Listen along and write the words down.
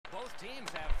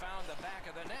teams have found the back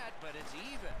of the net, but it's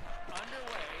even.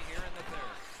 Underway here in the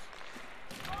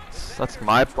third. That's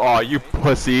my. Oh, you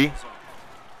pussy.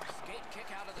 Skate kick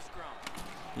out of the scrum.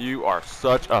 You are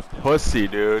such a pussy,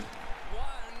 dude.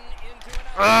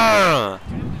 That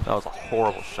was a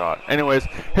horrible shot. Anyways,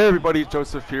 hey everybody,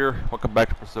 Joseph here. Welcome back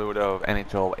to episode of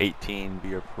NHL 18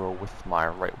 Be a Pro with my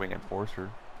right wing enforcer,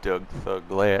 Doug Thug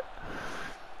Glatt.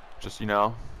 Just, you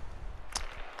know,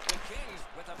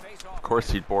 of course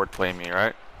he'd board play me,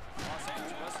 right?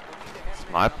 It's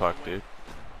my puck, dude.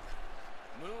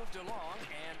 Moved along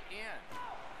and in.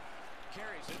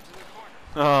 Carries it to the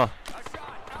corner.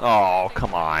 Oh,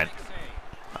 come on.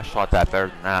 I shot that better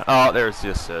than that. Oh, there's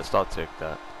the assist. I'll take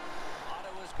that.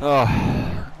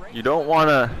 Oh, you don't want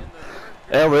to,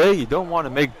 LA, you don't want to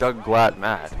make Doug Glatt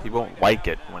mad. He won't like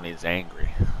it when he's angry.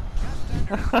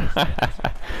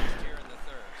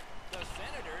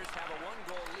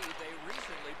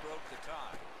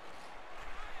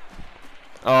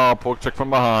 Oh, poke check from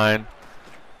behind.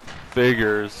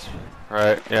 Figures.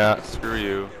 Right, yeah, screw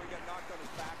you.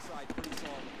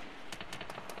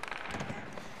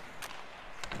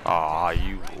 Aw,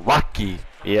 you lucky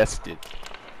bastard.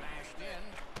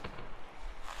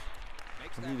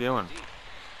 What are you doing?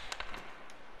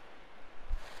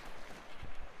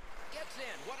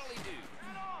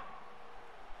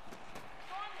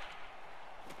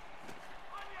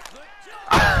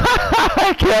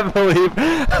 I can't believe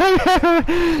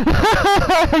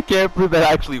I can't believe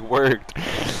that actually worked.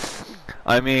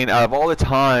 I mean, out of all the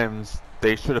times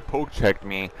they should have poke checked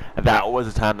me, that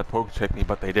was the time to poke check me,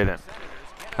 but they didn't.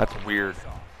 That's weird.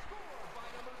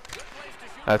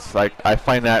 That's like, I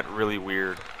find that really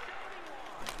weird.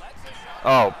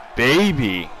 Oh,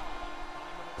 baby!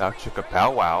 That chicka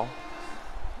pow wow.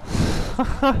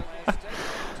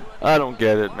 I don't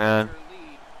get it, man.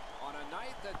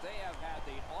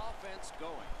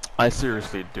 I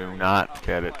seriously do not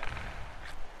get it.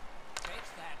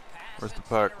 Where's the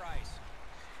puck?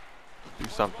 Do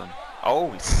something.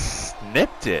 Oh, he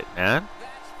snipped it, man.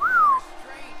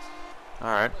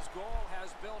 Alright.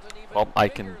 Well, I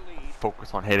can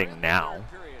focus on hitting now.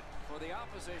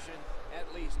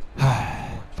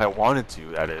 If I wanted to,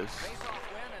 that is.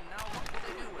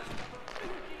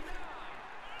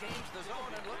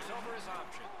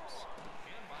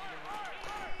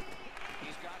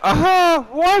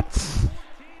 What?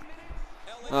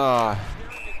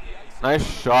 Nice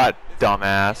shot,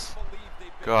 dumbass.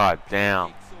 God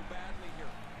damn.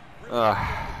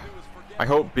 I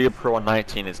hope Be a Pro on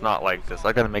 19 is not like this.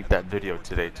 I gotta make that video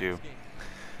today too.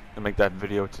 I'll make that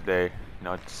video today. You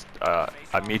know, just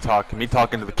me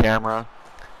talking to the camera,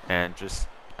 and just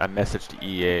a message to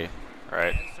EA.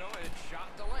 Right.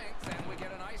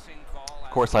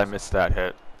 Of course, I missed that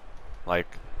hit. Like,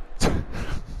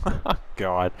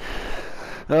 God.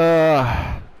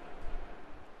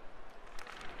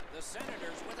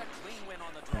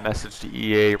 Message to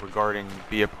EA regarding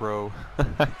Be a Pro.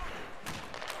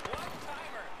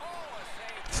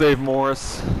 Save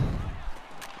Morris.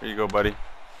 There you go, buddy.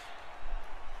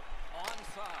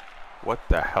 What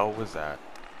the hell was that?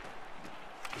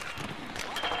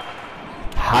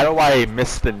 How do I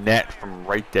miss the net from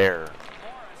right there?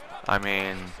 I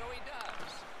mean,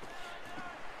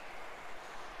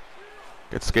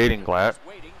 good skating, Glatt.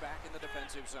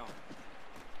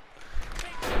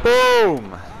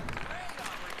 Boom!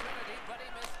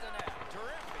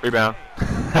 Rebound.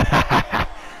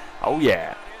 Oh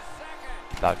yeah.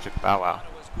 That chick bow wow.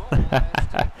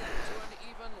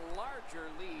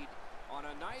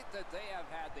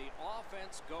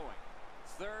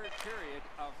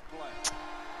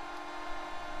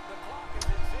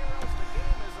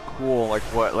 Cool, like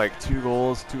what, like 2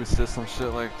 goals, 2 assists, some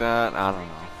shit like that? I don't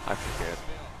know. I forget.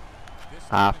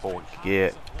 I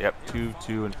forget. Yep, 2,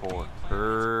 2, and 4.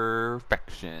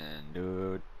 Perfection,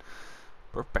 dude.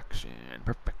 Perfection,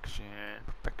 perfection,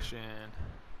 perfection.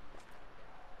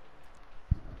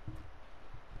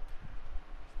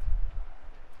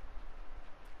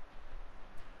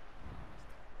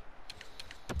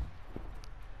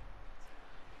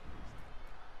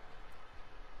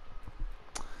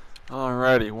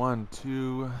 Alrighty, 1,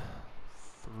 2,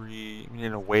 3. We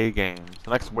need away games.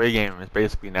 The next away game is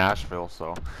basically Nashville,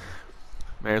 so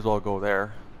may as well go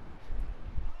there.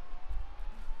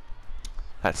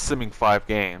 That's simming 5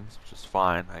 games, which is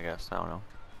fine, I guess. I don't know.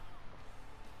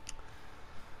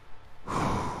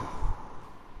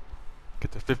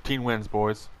 Get to 15 wins,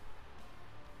 boys.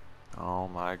 Oh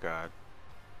my God.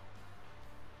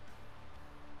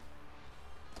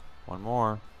 One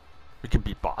more. We can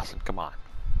beat Boston. Come on.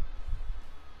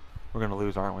 We're gonna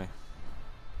lose, aren't we?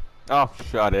 Oh,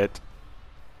 shut it.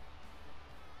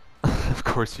 Of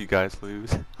course you guys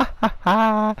lose.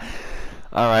 Alright,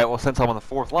 well since I'm on the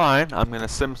 4th line, I'm going to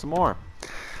sim some more.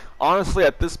 Honestly,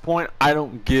 at this point, I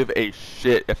don't give a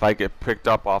shit if I get picked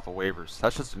up off of waivers.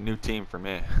 That's just a new team for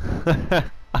me.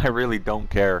 I really don't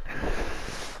care.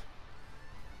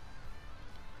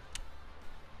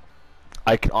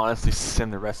 I could honestly sim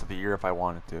the rest of the year if I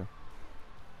wanted to.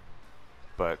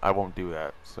 But I won't do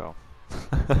that, so.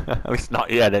 At least not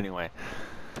yet, anyway.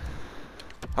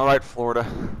 Alright, Florida.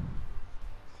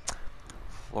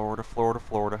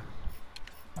 Florida.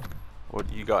 What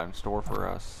do you got in store for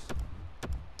us?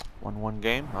 1-1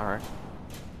 game? Alright.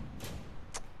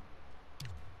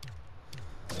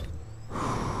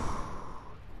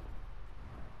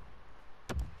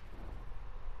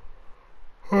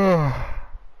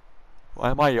 Why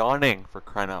am I yawning, for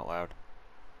crying out loud?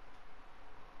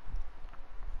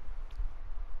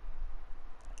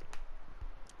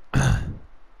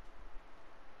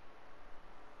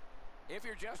 If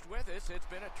you're just with us, it's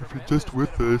been a If you're tremendous just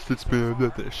with bit of us, it's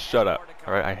been a shut up.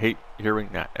 Alright, I hate hearing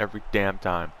that every damn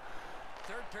time.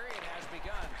 Third period has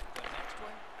begun. The next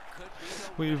one could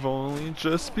be the We've only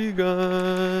just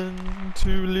begun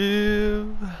to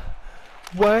live.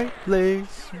 White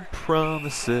lace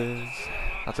promises.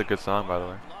 That's a good song, by the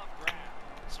way.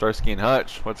 Starsky and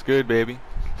Hutch, what's good, baby?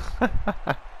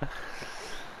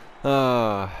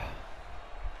 Of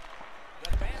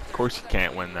course you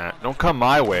can't win that. Don't come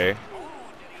my way.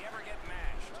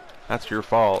 That's your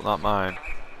fault, not mine.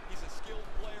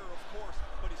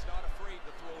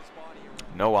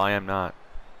 No, I am not.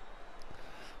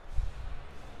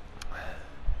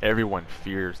 Everyone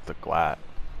fears the Glat.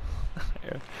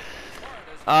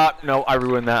 No, I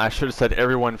ruined that. I should have said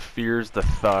everyone fears the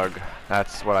Thug.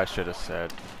 That's what I should have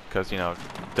said. Because, you know,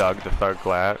 Doug the Thug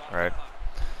Glat, right?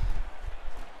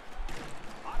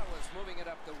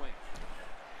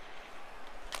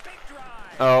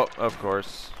 Oh, of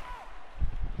course.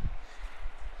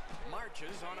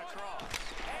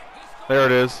 There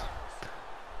it is.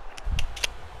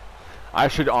 I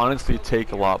should honestly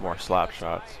take a lot more slap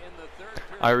shots.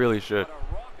 I really should.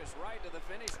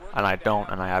 And I don't,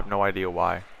 and I have no idea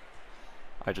why.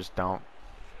 I just don't.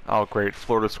 Oh, great.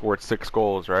 Florida scored 6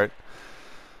 goals, right?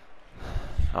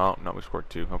 Oh, no, we scored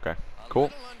 2. Okay.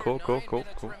 Cool. Cool. Do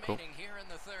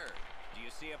you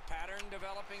see a pattern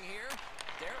developing here?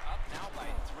 They're up now by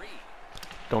 3.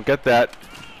 Don't get that.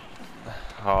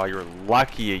 Oh, you're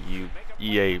lucky you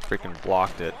EA freaking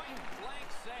blocked it.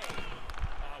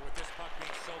 With this puck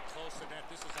being so close to net,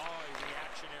 this is all a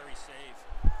reactionary save.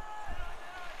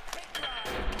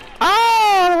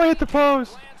 Ah, way at the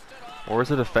post. Where's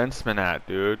the defenseman at,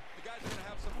 dude? The guys are going to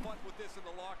have some fun with this in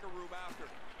the locker room after.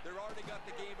 They've already got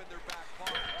the game in their back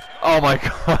pocket. Oh my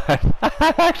god.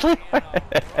 Actually,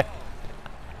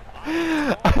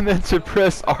 I meant to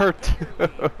press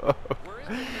R2.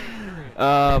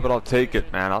 But I'll take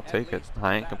it, man. I'll take it.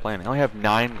 I ain't complaining. I only have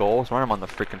 9 goals. Why am I on the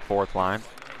freaking 4th line?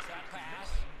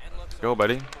 Let's go,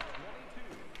 buddy.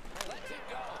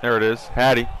 There it is.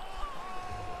 Hattie.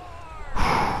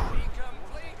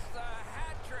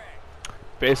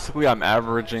 Basically, I'm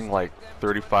averaging like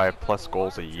 35 plus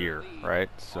goals a year, right?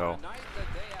 So,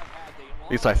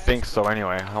 at least I think so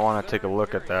anyway. I want to take a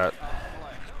look at that.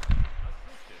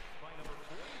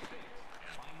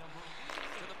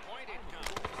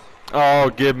 Oh,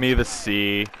 give me the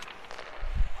C. The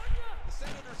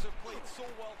Senators have played so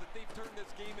well that they've turned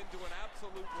this game into an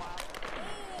absolute blast.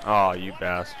 Oh, you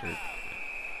bastard.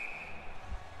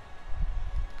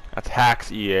 That's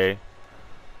hacks, EA.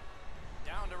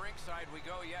 Down to ringside we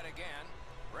go yet again.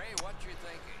 Ray, what you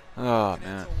thinking? Oh,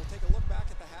 man. We'll take a look back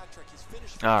at the hat trick. He's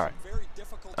finished All right. some very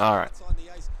difficult All right. shots on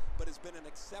the ice, but has been an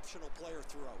exceptional player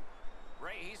throughout.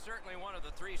 Ray, he's certainly one of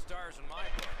the 3 stars in my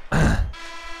book.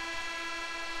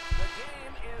 The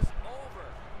game is over.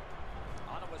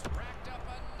 Ottawa's racked up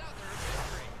another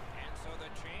victory, and so the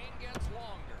chain gets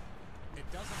longer. It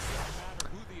doesn't seem to matter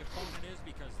who the opponent is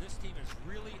because this team is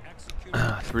really executing.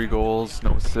 3 goals,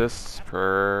 no assists.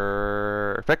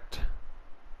 Perfect.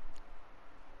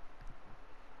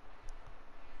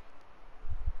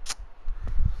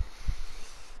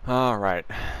 Alright.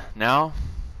 Now,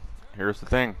 here's the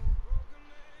thing.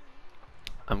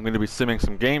 I'm going to be simming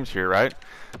some games here, right?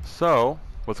 So,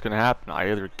 what's going to happen? I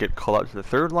either get called up to the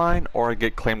 3rd line or I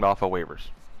get claimed off of waivers.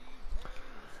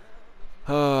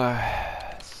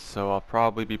 So I'll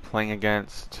probably be playing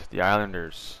against the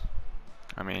Islanders.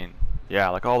 I mean, yeah,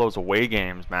 like all those away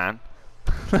games, man.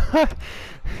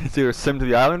 It's either sim to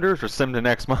the Islanders or sim to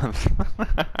next month.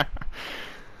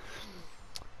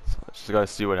 So I just gotta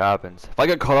see what happens. If I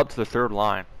get called up to the 3rd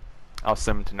line, I'll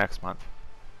sim to next month.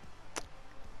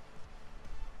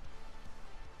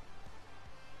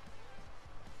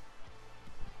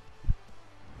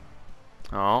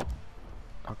 Oh,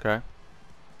 okay.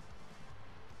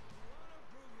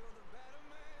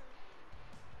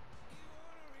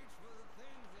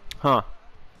 Huh.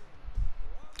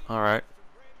 Alright.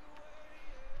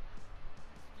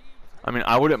 I mean,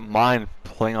 I wouldn't mind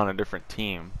playing on a different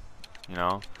team, you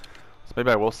know? So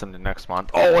maybe I will sim to next month.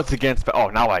 Oh, it's against... Oh,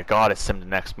 now I got it sim to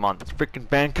next month. It's freaking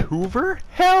Vancouver?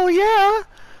 Hell yeah!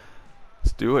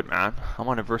 Let's do it, man. I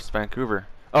want to versus Vancouver.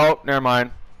 Oh, never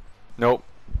mind. Nope.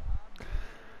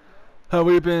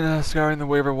 We've been scouring the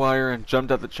waiver wire and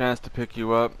jumped at the chance to pick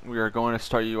you up. We are going to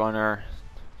start you on our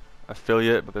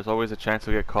affiliate, but there's always a chance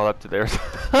to get called up to theirs.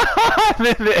 I'm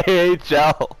in the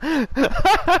AHL.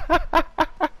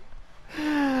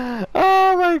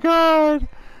 Oh my god.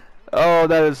 Oh,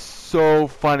 that is so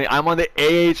funny. I'm on the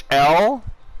AHL?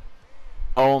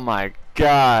 Oh my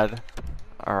god.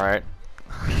 Alright.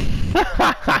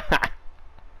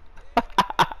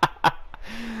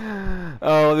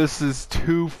 Oh, this is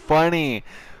too funny.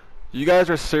 You guys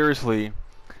are seriously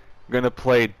gonna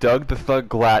play Doug the Thug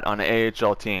Glatt on an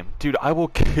AHL team. Dude, I will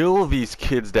kill these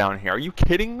kids down here. Are you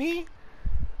kidding me?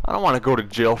 I don't want to go to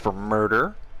jail for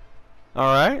murder.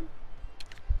 Alright?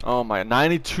 Oh my,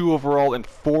 92 overall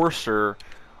enforcer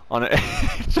on an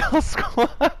AHL squad.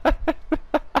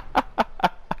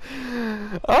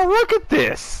 Oh, look at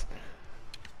this.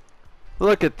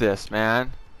 Look at this,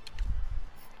 man.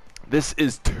 This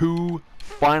is too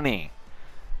funny.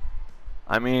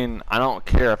 I mean, I don't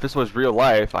care. If this was real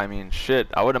life, I mean, shit,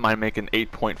 I wouldn't mind making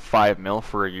 8.5 mil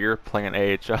for a year playing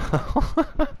AHL.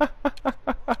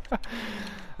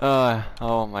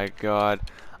 Oh my god.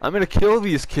 I'm gonna kill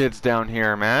these kids down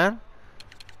here, man.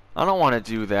 I don't want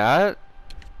to do that.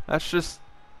 That's just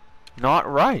not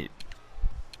right.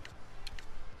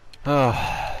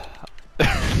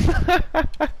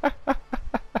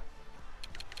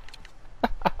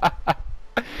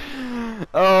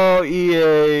 Oh,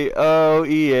 EA. Oh,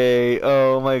 EA.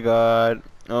 Oh my god.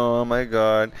 Oh my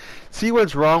god. See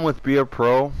what's wrong with Be a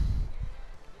Pro?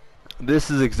 This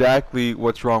is exactly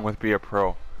what's wrong with Be a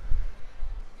Pro.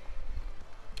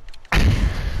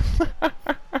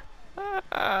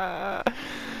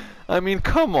 I mean,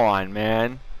 come on,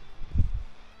 man.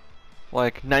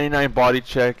 Like, 99 body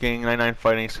checking, 99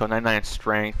 fighting skill, 99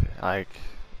 strength. Like,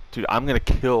 dude, I'm gonna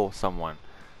kill someone.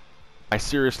 I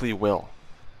seriously will.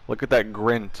 Look at that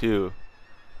grin, too.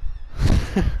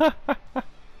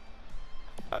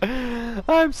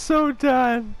 I'm so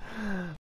done.